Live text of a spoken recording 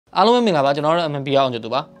အားလုံးပဲမင်္ဂလာပါကျွန်တော်တို့ MMB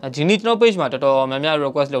အောင်ကြတူပါဒီနေ့ကျွန်တော် page မှာတော်တော်များများ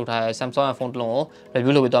request လုပ်ထားတဲ့ Samsung ရဲ့ phone တစ်လုံးကို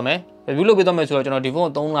review လုပ်ပေးသွားမယ် review လုပ်ပေးသွားမယ်ဆိုတော့ကျွန်တော်ဒီ phone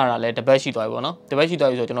ကိုသုံးလာတာလဲတစ်ပတ်ရှိသွားပြီပေါ့နော်တစ်ပတ်ရှိသွား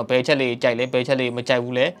ပြီဆိုတော့ကျွန်တော်ဘယ်ချက်လေးကြိုက်လဲဘယ်ချက်လေးမကြိုက်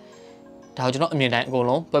ဘူးလဲဒါကိုကျွန်တော်အမြင်တိုင်း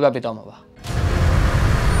အကုန်လုံးပြောပြပေးသွားမှာပါ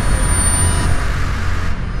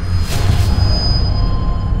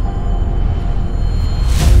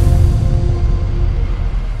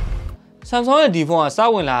Samsung ရဲ့ဒီ phone ကစ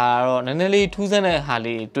ဝင်လာတော့နည်းနည်းလေးထူးဆန်းတဲ့ဟာ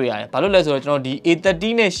လေးတွေ့ရတယ်။ဘာလို့လဲဆိုတော့ကျွန်တော်ဒီ A30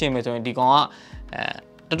 နဲ့ရှင်းမယ်ဆိုရင်ဒီကောင်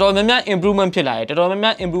ကတော်တော်များများ improvement ဖြစ်လာတယ်။တော်တော်များ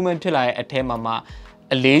များ improvement ဖြစ်လာတဲ့အထဲ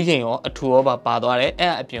မှာအလေးချိန်ရောအထူရောပါသွားတယ်။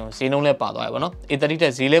အဲ့အပြင်ဈေးနှုန်းလည်းပါသွားတယ်ပေါ့နော်။ A30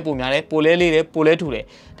 တက်ဈေးလည်းပိုများတယ်ပိုလဲလေးတယ်ပိုလဲထူတယ်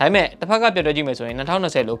။ဒါပေမဲ့တစ်ဖက်ကပြတ်တွဲကြည့်မယ်ဆိုရင်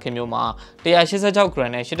2020လို့ခင်မျိုးမှာ186 gram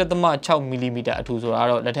နဲ့ 8.6 mm အထူဆိုတာ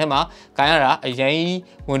တော့လက်ထက်မှာကိုင်းရတာအရင်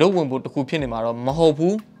ဝင်ဖို့တစ်ခုဖြစ်နေမှာတော့မဟုတ်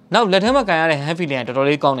ဘူး။နောက်လက်ထဲမှာကန်ရတဲ့ hand feeling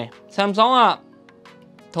ကတော်တော်လေးကောင်းတယ် Samsung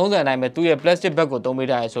ကထုံးစံအတိုင်းပဲသူ့ရဲ့ plastic bag ကိုသုံးပေး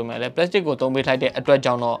ထားရဆိုမှလည်း plastic ကိုသုံးပေးထိုက်တဲ့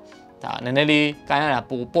အတွက်ကြောင့်တော့ဒါနည်းနည်းလေးကန်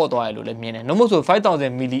ရတာပိုပေါ့သွားတယ်လို့လည်းမြင်တယ်။နှုတ်မို့ဆို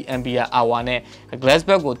5000 mAh နဲ့ glass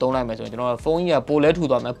bag ကိုသုံးလိုက်မယ်ဆိုရင်ကျွန်တော်ဖုန်းကြီးက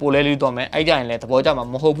ပိုလဲထူသွားမယ်ပိုလဲလေးသွားမယ်အဲ့ကြရင်လည်းသဘောကျမှာ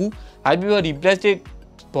မဟုတ်ဘူး။ဘာဖြစ်လို့ဒီ plastic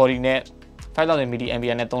body နဲ့5000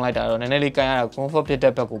 mAh နဲ့သုံးလိုက်တာတော့နည်းနည်းလေးကန်ရတာ comfort ဖြစ်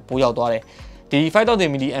တဲ့ bag ကိုပိုရောက်သွားတယ်။ဒီ5000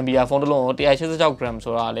 mAh ဖုန်းတစ်လုံးကို186 gram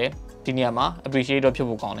ဆိုတာလည်းဒီနေရာမှာ appreciate တော့ဖြစ်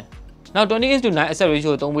ဖို့ကောင်းတယ်။နောက် 20:9 aspect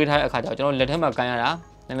ratio သုံးပေးထားတဲ့အခါကျတော့ကျွန်တော်လက်ထဲမှာကန်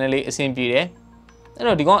ရတာနည်းနည်းလေးအဆင်ပြေတယ်။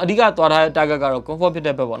အဲ့တော့ဒီကောင်အဓိကသွားထားတဲ့ target ကတော့ comfort ဖြစ်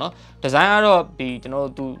တဲ့ဘက်ပေါ့နော်။ design ကတော့ဒီကျွန်တော်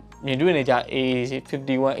တို့မြင်တွေ့နေကြ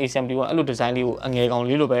A51 A71 အဲ့လို design လေးကိုအငယ်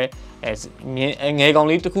ကောင်လေးလိုပဲအငယ်ကောင်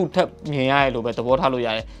လေးတစ်ခုထပ်မြင်ရရလို့ပဲသဘောထားလို့ရတ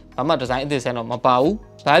ယ်။ဘာမှ design အသစ်ဆန်းတော့မပါဘူး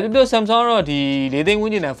။ဘာဖြစ်ဖြစ် Samsung တော့ဒီ4သိန်းဝ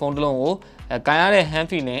န်းကျင်တဲ့ဖုန်းတစ်လုံးကိုကန်ရတဲ့ hand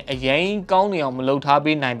feel နဲ့အရင်ကောင်းနေအောင်မလုပ်ထား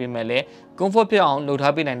ပေးနိုင်ပေမဲ့လည်း comfort ဖြစ်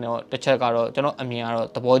အောင်လုပ်ထားပေးနိုင်တော့တစ်ချက်ကတော့ကျွန်တော်အမြင်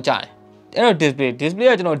ကတော့သဘောကျတယ်အဲ့တော့ display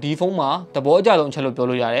ကကျွန်တော်ဒီဖုန်းမှာသဘောအကျဆုံးအချက်လို့ပြော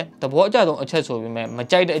လို့ရတယ်သဘောအကျဆုံးအချက်ဆိုပေမဲ့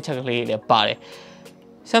မကြိုက်တဲ့အချက်ကလေးတွေလည်းပါတယ်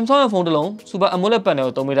Samsung ရဲ့ဖုန်းတစ်လုံး Super AMOLED panel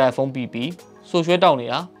ကိုသုံးပေးထားတဲ့ဖုန်း PP ဆိုရွှဲတောက်နေ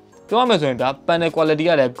တာပြောရမယ်ဆိုရင်ဒါ panel quality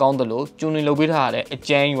ကလည်းကောင်းတယ်လို့ကျုံနေလုပ်ပေးထားရတယ်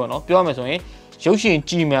အကျန်းကြီးပေါ့နော်ပြောရမယ်ဆိုရင်ရုပ်ရှင်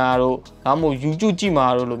ကြည့်မှာတို့ဒါမှမဟုတ် YouTube ကြည့်မှာ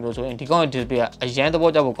တို့လိုမျိုးဆိုရင်ဒီကောင်ရဲ့ display ကအရန်သ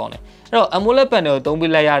ဘောကျဖို့ကောင်းတယ်အဲ့တော့ AMOLED panel ကိုသုံးပေး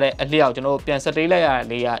လိုက်ရတဲ့အလျောက်ကျွန်တော်တို့ပြန်ဆက်တေးလိုက်ရတဲ့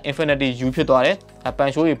လေးက Infinity U ဖြစ်သွားတယ်ပ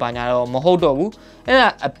န်ရှိုးတွေပါညာတော့မဟုတ်တော့ဘူး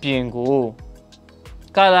အဲ့ဒါအပြင်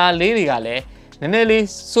ကိုကာလာလေးတွေကလည်းနည်းနည်းလေး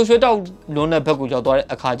social တောက်လွန်းတဲ့ဘက်ကိုရောက်သွား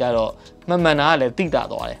တဲ့အခါကျတော့မှန်တာကလ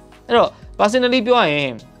ည်းတိတာသွားတယ်အဲ့တော့ personally ပြောရရ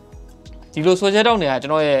င်ဒီလို social တောက်နေတာကျွ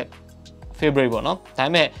န်တော်ရဲ့ favorite ပေါ့နော်ဒါပေ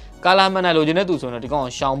မဲ့ကာလာမှန်တယ်လို့ကျင်တဲ့သူဆိုရင်တော့ဒီကောင်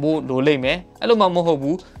ကိုရှောင်ဖို့လိုလိမ့်မယ်အဲ့လိုမှ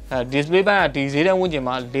မဟုတ်ဘူးdisplay ပိုင်းကဒီဈေးတန်းဝန်းကျင်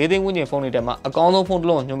မှာ4သိန်းဝန်းကျင်ဖုန်းတွေထဲမှာအကောင်းဆုံးဖုန်း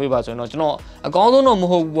တစ်လုံးကိုညွှန်ပေးပါဆိုရင်တော့ကျွန်တော်အကောင်းဆုံးတော့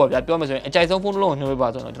မဟုတ်ဘူးပေါ့ဗျာပြောမယ်ဆိုရင်အကြိုက်ဆုံးဖုန်းတစ်လုံးကိုညွှန်ပေးပါ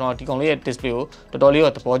ဆိုရင်တော့ကျွန်တော်ဒီကောင်လေးရဲ့ display ကိုတော်တော်လေး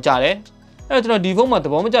တော့သဘောကျတယ်အဲ့တော့ကျွန်တော်ဒီဖုန်းမှာသ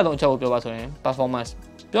ဘောမကျဆုံးအချက်ကိုပြောပါဆိုရင် performance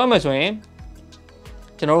ပြောမယ်ဆို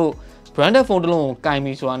ရင်ကျွန်တော်တို့ branded phone တစ်လုံးကို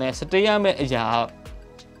ကင်ပြီးဆိုတာနဲ့စတေးရမယ့်အရာ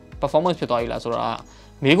performance ဖြစ်သွားပြီလား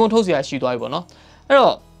ဆိုတာမေးခွန်းထုတ်စရာရှိသွားပြီပေါ့နော်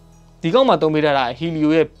အဲ့တော့ဒီကောင်မှာသုံးပေးထားတာ Helio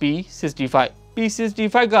ရဲ့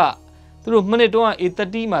P65 ကသူတို့မိနစ်တုန်းက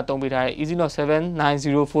A30 မှာသုံးပေးထားတဲ့ Exynos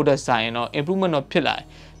 7904 တက်ဆိုင်ရင်တော့ improvement တော့ဖြစ်လာ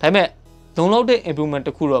တယ်ဒါပေမဲ့လုံလောက်တဲ့ improvement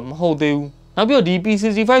တစ်ခုတော့မဟုတ်သေးဘူးနောက်ပြီးတော့ဒီ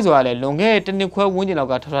P65 ဆိုတာလည်းလွန်ခဲ့တဲ့တစ်နှစ်ခွဲဝန်းကျင်လောက်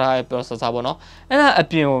ကထားထားတဲ့ processor ပေါ့နော်အဲ့ဒါအ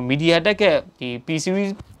ပြင်ကို MediaTek ရဲ့ဒီ P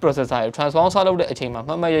series processor ကို transform ဆောက်လုပ်တဲ့အချိန်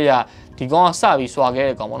မှာမှတ်ရဒီကောင်ကစပြီးစွာ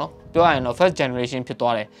ခဲ့တဲ့ကောင်ပေါ့နော်ပြောရရင်တော့ first generation ဖြစ်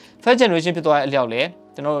သွားတယ် first generation ဖြစ်သွားတဲ့အလျောက်လေ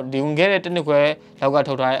ကျွန်တော်ဒီဝင်ခဲ့တဲ့တစ်နှစ်ခွဲလောက်ကထု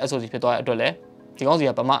တ်ထားတဲ့ SoC ဖြစ်သွားတဲ့အတွက်လည်းဒီ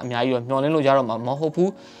ကောင်စီကဗမာအများကြီးတော့မျှော်လင့်လို့ရတော့မှာမဟုတ်ဘူး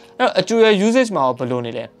အဲ့တော့အကျူရ usage မှာဘယ်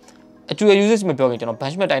လိုနေလဲအကျူရ usage မပြောခင်ကျွန်တော်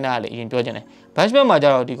benchmark တိုင်းတာလည်းအရင်ပြောချင်တယ် benchmark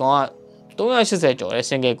မှာကျတော့ဒီကောင်က380ကျော်တဲ့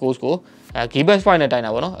single course ကိုGeekbench point နဲ့တို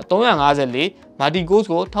င်းတာပေါ့နော်354 multi course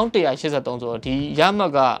ကို1183ဆိုတော့ဒီရမှ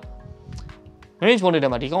တ်က range phone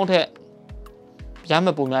တွေထဲမှာဒီကောင်ထက်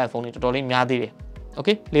ရမှတ်ပုံများတဲ့ဖုန်းတွေတော်တော်လေးများသေးတယ်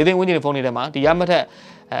okay 4သိန်းဝန်းကျင်တဲ့ဖုန်းတွေထဲမှာဒီရမှတ်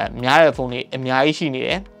ထက်များတဲ့ဖုန်းတွေအများကြီးရှိနေ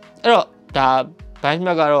တယ်အဲ့တော့ဒါ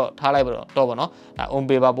benchmark ကတော့ထားလိုက်ပါတော့ပေါ့နော်ဒါ on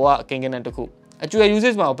paper ပေါ်ကအကင်းကင်းတဲ့တစ်ခုအကျူရ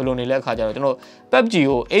usage မှာဘယ်လိုနေလဲအခါကျတော့ကျွန်တော် PUBG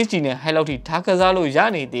ကို HD နဲ့ high လောက်ထိထားကစားလို့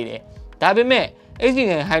ရနေသေးတယ်ဒါပေမဲ့ HD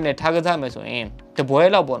နဲ့ high နဲ့ထားကစားမယ်ဆိုရင်တ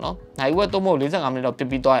ပွဲလောက်ပေါ့နော်နိုင်ဝက်3မို့45မိနစ်လောက်ပြ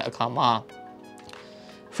ပြီးသွားတဲ့အခါမှာ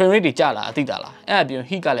frame rate တွေကျလာအသိတာလားအဲ့အပြင်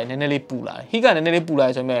heat ကလည်းနည်းနည်းလေးပူလာတယ် heat ကနည်းနည်းလေးပူ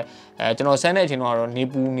လာဆိုပေမဲ့ကျွန်တော်ဆန်းတဲ့အချိန်တော့နေ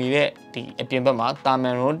ပူနေတဲ့ဒီအပြင်ဘက်မှာ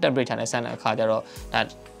thermal room temperature နဲ့ဆန်းတဲ့အခါကျတော့ဒါ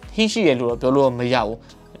heat ရှိရလို့တော့ပြောလို့မရ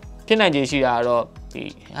ဘူးဖြစ်နိုင်ခြေရှိတာကတော့ဒီ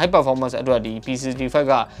high performance အတွက်ဒီ P65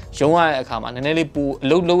 ကရုံးရတဲ့အခါမှာနည်းနည်းလေးပိုအ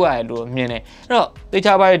လုပ်လုပ်ရတယ်လို့မြင်တယ်အဲ့တော့တေ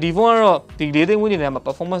ချာပါတယ်ဒီဖုန်းကတော့ဒီ4သိန်းဝန်းကျင်ထဲမှာ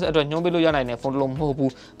performance အတွက်ညွှန်းပေးလို့ရနိုင်တဲ့ဖုန်းတစ်လုံးမဟုတ်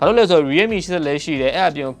ဘူးဘာလို့လဲဆိုတော့ Realme 80လည်းရှိတယ်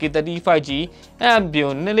အဲ့အပြင် K35G အဲ့အပြင်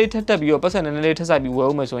နည်းနည်းလေးထပ်ပြီးတော့ပတ်စံနည်းနည်းလေးထပ်ဆိုင်ပြီး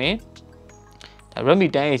ဝယ်ဦးမယ်ဆိုရင် Redmi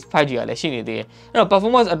 10H 5G ကလည်းရှိနေသေးတယ်အဲ့တော့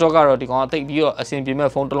performance အတွက်ကတော့ဒီကောင်ကတိတ်ပြီးတော့အဆင်ပြေမဲ့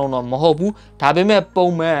ဖုန်းတစ်လုံးတော့မဟုတ်ဘူးဒါပေမဲ့ပုံ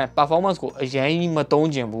မှန် performance ကိုအရင်မသုံး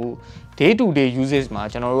ကျင်ဘူး day to day usage မှာ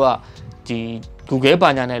ကျွန်တော်တို့ကဒီ Google ဘာ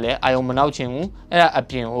ညာနဲ့လည်းအာရုံမနောက်ချင်ဘူးအဲ့ဒါအ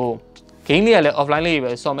ပြင်ဟို game လေးကလည်း offline လေး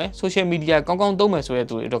ပဲဆော့မယ် social media ကောင်းကောင်းသုံးမယ်ဆိုတဲ့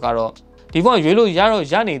သူတွေအတွက်ကတော့ဒီဖုန်းရွေးလို့ရ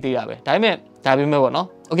နေသေးတာပဲဒါပေမဲ့ပေါ့နော်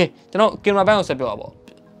okay ကျွန်တော် camera ဘိုင်းကိုဆက်ပြောပါပေါ့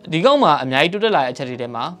ဒီကောင်မှာအများကြီးတိုးတက်လာတဲ့အချက်တွေထဲ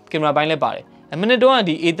မှာ camera ဘိုင်းလည်းပါတယ်မိနစ်တုန်းက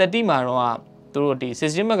ဒီ A30 မှာတော့သူတို့ဒီ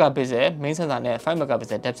16 megapixel main sensor နဲ့5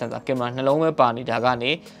 megapixel depth sensor camera နှလုံးပဲပါနေတာက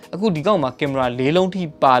နေအခုဒီကောင်မှာ camera ၄လုံးထိ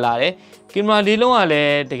ပါလာတယ် camera ၄လုံးကလ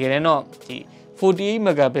ည်းတကယ်တော့ဒီ48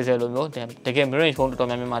 megapixel လို့မျိုးတကယ် mid range ဖုန်းတော်တော်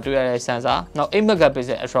များများမှာတွေ့ရတဲ့ sensor နောက်8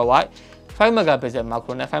 megapixel ultra wide 5 megapixel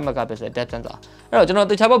macro နဲ့5 megapixel depth sensor အဲ့တော့ကျွန်တော်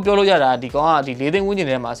တခြားပေါ့ပြောလို့ရတာဒီကောင်ကဒီ၄သိန်းဝန်းကျင်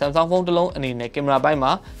ထဲမှာ Samsung ဖုန်းတစ်လုံးအနေနဲ့ camera ဘိုင်း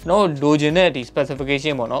မှာကျွန်တော်လိုချင်တဲ့ဒီ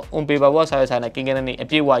specification ပေါ့နော် on paper ဘောစာနဲ့ကင်းကင်းနဲ့အ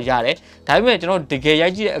ပြည့်အဝရတယ်ဒါပေမဲ့ကျွန်တော်တကယ်ရို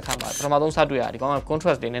က်ကြည့်တဲ့အခါမှာပထမဆုံးစတွေ့ရဒီကောင်က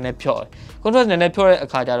contrast တွေနည်းနည်းဖြော့တယ် contrast နည်းနည်းဖြော့တဲ့အ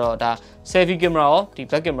ခါကျတော့ဒါ selfie camera ရောဒီ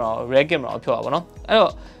back camera ရော rear camera ရောဖြော့တာပေါ့နော်အဲ့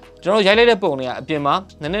တော့ကျွန်တော်ရိုက်လိုက်တဲ့ပုံတွေကအပြင်မှာ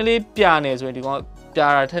နည်းနည်းလေးပြနေဆိုရင်ဒီကောင်ပြ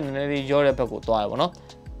တာထက်နည်းနည်းလေးရောတဲ့ဘက်ကိုသွားရပေါ့နော်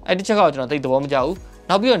အဲ့ဒီချက်ကတော့ကျွန်တော်သိသဘောမကျဘူး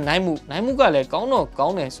နောက်ပြီးတော့နိုင်မှုကလည်းကောင်း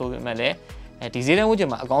တယ်ဆိုပေမဲ့လည်းဒီဈေးတန်းဝန်းကျင်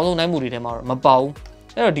မှာအကောင်းဆုံးနိုင်မှုတွေထဲမှာတော့မပေါဘူး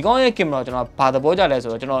အဲ့တော့ဒီကောင်ရဲ့ကင်မရာကျွန်တော်ဘာသဘောကျလဲဆို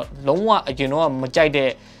တော့ကျွန်တော်လုံးဝအရင်တော့မကြိုက်တဲ့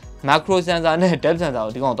macro sensor နဲ့ depth sensor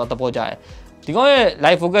ကိုဒီကောင်တော့သဘောကျတယ်ဒီကောင်ရဲ့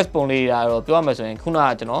live focus ပုံလေးတွေကတော့ပြောရမယ်ဆိုရင်ခုနက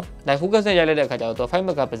ကျွန်တော် live focus နဲ့ရိုက်လိုက်တဲ့အခါကျတော့5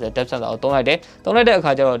 megapixel depth sensor ကိုသုံးလိုက်တဲ့အ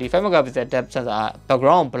ခါကျတော့ဒီ5 megapixel depth sensor က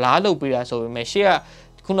background blur လုပ်ပေးတာဆိုပေမဲ့ရှေ့က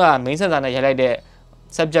ခုနက main sensor နဲ့ရိုက်လိုက်တဲ့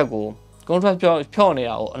subject ကို contrast ဖြော့နေ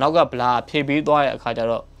တာကိုအနောက်က blur ဖြည့်ပေးသွားတဲ့အခါကျ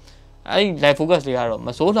တော့အဲ့ဒီ live focus လေးကတော့မ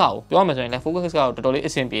စိုးလှဘူးပြောရမယ်ဆိုရင် live focus ကတော့တော်တော်လေး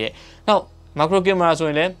အဆင်ပြေနောက် macro camera ဆို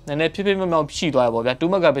ရင်လည်းနည်းနည်းဖြည်းမြောက်ရှိသွားရပေါ့ဗျာ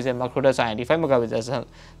2 megapixel macro တက်ဆိုင်ဒီ5 megapixel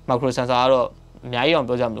macro sensor ကတော့အများကြီးအောင်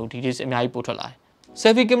ပြောကြမလို့ details အများကြီးပို့ထွက်လာတယ်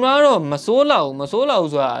selfie camera ကတော့မစိုးလှဘူးဆိုတာ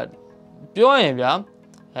ပြောရရင်ဗျာ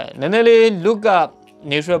နည်းနည်းလေး look က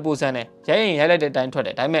natural pose နဲ့ရိုက်လိုက်တဲ့အတိုင်းထွက်တ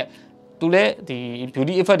ယ်ဒါပေမဲ့သူလည်းဒီ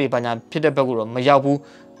beauty effect တွေဘာညာဖြစ်တဲ့ဘက်ကိုတော့မရောက်ဘူး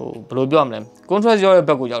ဟိုဘယ်လိုပြောရမလဲ contrast ရောတဲ့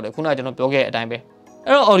ဘက်ကိုရောက်တယ်ခုနကကျွန်တော်ပြောခဲ့တဲ့အတိုင်းပဲ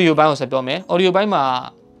အဲ့တော့ audio ဘိုင်းကိုဆက်ပြောမယ် audio ဘိုင်းမှာ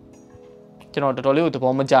ကျွန်တော်တော်တော်လေးကိုသ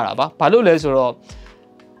ဘောမကျတာပါဘာလို့လဲဆိုတော့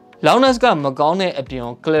loudness ကမကောင်းတဲ့အပြင်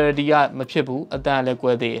clarity ကမဖြစ်ဘူးအတန်လည်း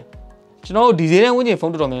ကွဲသေးတယ်ကျွန်တော်တို့ဒီဈေးတန်းဝန်းကျင်ဖု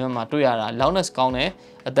န်းတော်တော်များများမှာတွေ့ရတာ loudness ကောင်းတယ်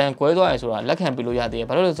အတန်ကွဲသွားရဆိုတာလက်ခံပြလို့ရသေးတယ်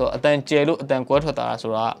ဘာလို့လဲဆိုတော့အတန်ကျယ်လို့အတန်ကွဲထွက်တာ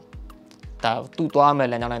ဆိုတာဒါသူ့သွားမယ်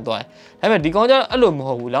လမ်းကြောင်းတိုင်းသွားတယ်ဒါပေမဲ့ဒီကောင်ကျတော့အဲ့လိုမ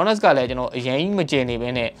ဟုတ်ဘူး loudness ကလည်းကျွန်တော်အရင်ကြီးမကျယ်နေဘဲ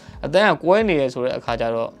နဲ့အတန်ကကွဲနေရဆိုတဲ့အခါကျ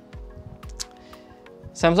တော့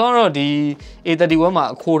Samsung တော့ဒီ A31 မှာ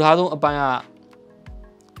အခိုထားဆုံးအပိုင်းက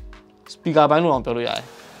speaker ဘိုင်းလို့အောင်ပြောလို့ရတယ်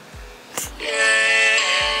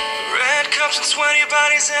Red cups and sweaty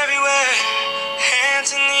bodies everywhere hands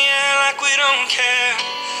in the air like we don't care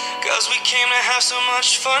cause we came to have so much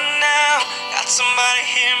fun now got somebody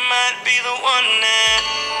here might be the one now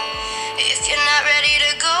if you're not ready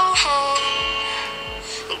to go home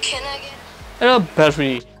can I get အဲ့တော့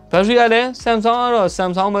battery ကလည်း Samsung ကတော့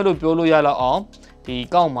Samsung ပဲလို့ပြောလို့ရလောက်အောင်ဒီ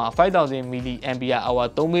ကောက်မှာ5000 mAh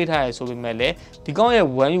သုံးပေးထားရဆိုပေမဲ့လည်းဒီကောက်ရဲ့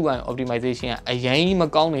One UI optimization ကအရင်မ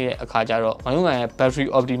ကောင်းနေတဲ့အခါကျတော့ One UI ရဲ့ battery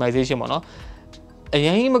optimization ပေါ့နော်အရ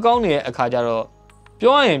င်မကောင်းနေတဲ့အခါကျတော့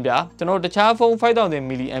ပြောရရင်ဗျာကျွန်တော်တခြားဖုန်း5000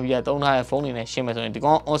 mAh သုံးထားတဲ့ဖုန်းတွေနဲ့ရှင်းမယ်ဆိုရင်ဒီ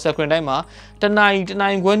ကောင် on screen တိုင်းမှာတနို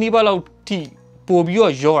င်ခွဲနီးပါးလောက်ထိပို့ပြီး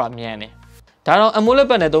တော့ရော့တာမြန်တယ်ဒါတော့ AMOLED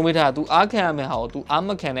panel သုံးပေးထားတာ तू အားခံရမယ့်ဟာကို तू အားမ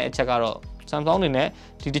ခံတဲ့အချက်ကတော့ Samsung အနေနဲ့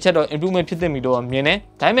ဒီတစ်ချက်တော့ improvement ဖြစ်သင့်ပြီလို့မြင်တယ်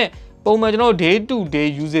ဒါပေမဲ့ပုံမှန်ကျွန်တော် day to day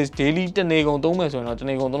usage daily တနေ့ကုန်သုံးမယ်ဆိုရင်တော့တ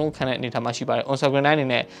နေ့ကုန်သုံးခံတဲ့အနေထားမှာရှိပါတယ် on screen တိုင်းအနေ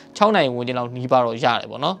နဲ့6နိုင်ဝန်းကျင်လောက်နီးပါတော့ရတယ်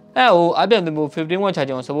ပေါ့နော်အဲ့ဟိုအပြန်သွင်းဖို့15 watt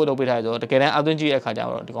charging ကို support လုပ်ပေးထားရဆိုတော့တကယ်တမ်းအသွင်းကြည့်တဲ့အခါကျ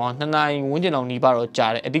တော့ဒီကောင်က2နိုင်ဝန်းကျင်လောက်နီးပါတော့ကြာ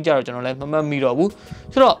တယ်အတိအကျတော့ကျွန်တော်လည်းမမှတ်မိတော့ဘူး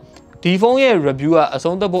ဆိုတော့ဒီဖုန်းရဲ့ review ကအ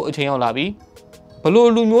ဆုံးသတ်ဖို့အချိန်ရောက်လာပြီဘလို့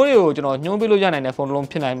လူမျိုးတွေကိုကျွန်တော်ညွှန်းပေးလို့ရနိုင်တဲ့ဖုန်းတစ်လုံး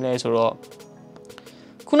ဖြစ်နိုင်မလဲဆိုတော့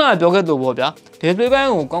ခုနကပြောခဲ့သူပေါ့ဗျာ display ဘိုင်း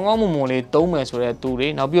ကိုကောင်းကောင်းမွန်မွန်လေးသုံးမယ်ဆိုတဲ့သူတွေ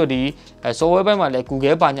နောက်ပြီးတော့ဒီ software ဘိုင်းမှာလည်း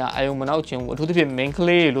Google ဘာညာအာရုံမနောက်ခြင်းဘူးအထူးသဖြင့် main က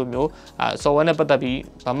လေးလိုမျိုးsoftware နဲ့ပတ်သက်ပြီး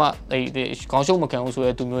ဘာမှခေါင်းရှုပ်မခံဘူးဆို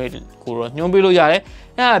တဲ့သူမျိုးတွေကိုတော့ညွှန်းပေးလို့ရတယ်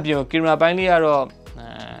အဲ့အပြင် camera ဘိုင်းလေးကတော့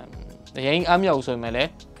အရင်အမြောက်ဆိုပေမဲ့လည်း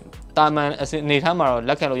တာမန်အနေထားမှာတော့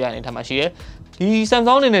လက်ခံလို့ရတဲ့အနေထားမှာရှိတယ်ဒီ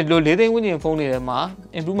Samsung အနေနဲ့ဒီလို၄သိန်းဝန်းကျင်ဖုန်းတွေထဲမှာ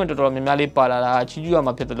improvement တော်တော်များများလေးပါလာတာချီးကျူးရ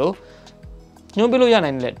မှာဖြစ်တယ်လို့ညွှန်းပေးလို့ရ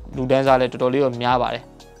နိုင်တဲ့လူတန်းစားလည်းတော်တော်လေးတော့များပါတယ်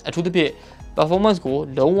အထူးသဖြင့် performance ကို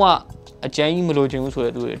လုံးဝအကျဉ်းကြီးမလိုချင်ဘူးဆို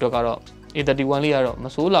တဲ့သူတွေအတွက်ကတော့ A31 လေးကတော့မ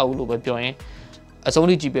စိုးလာဘူးလို့ပဲပြောရင်အဆုံး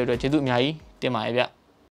ထိကြည့်ပေးတဲ့အတွက်ကျေးဇူးအများကြီးတင်ပါတယ်ဗျ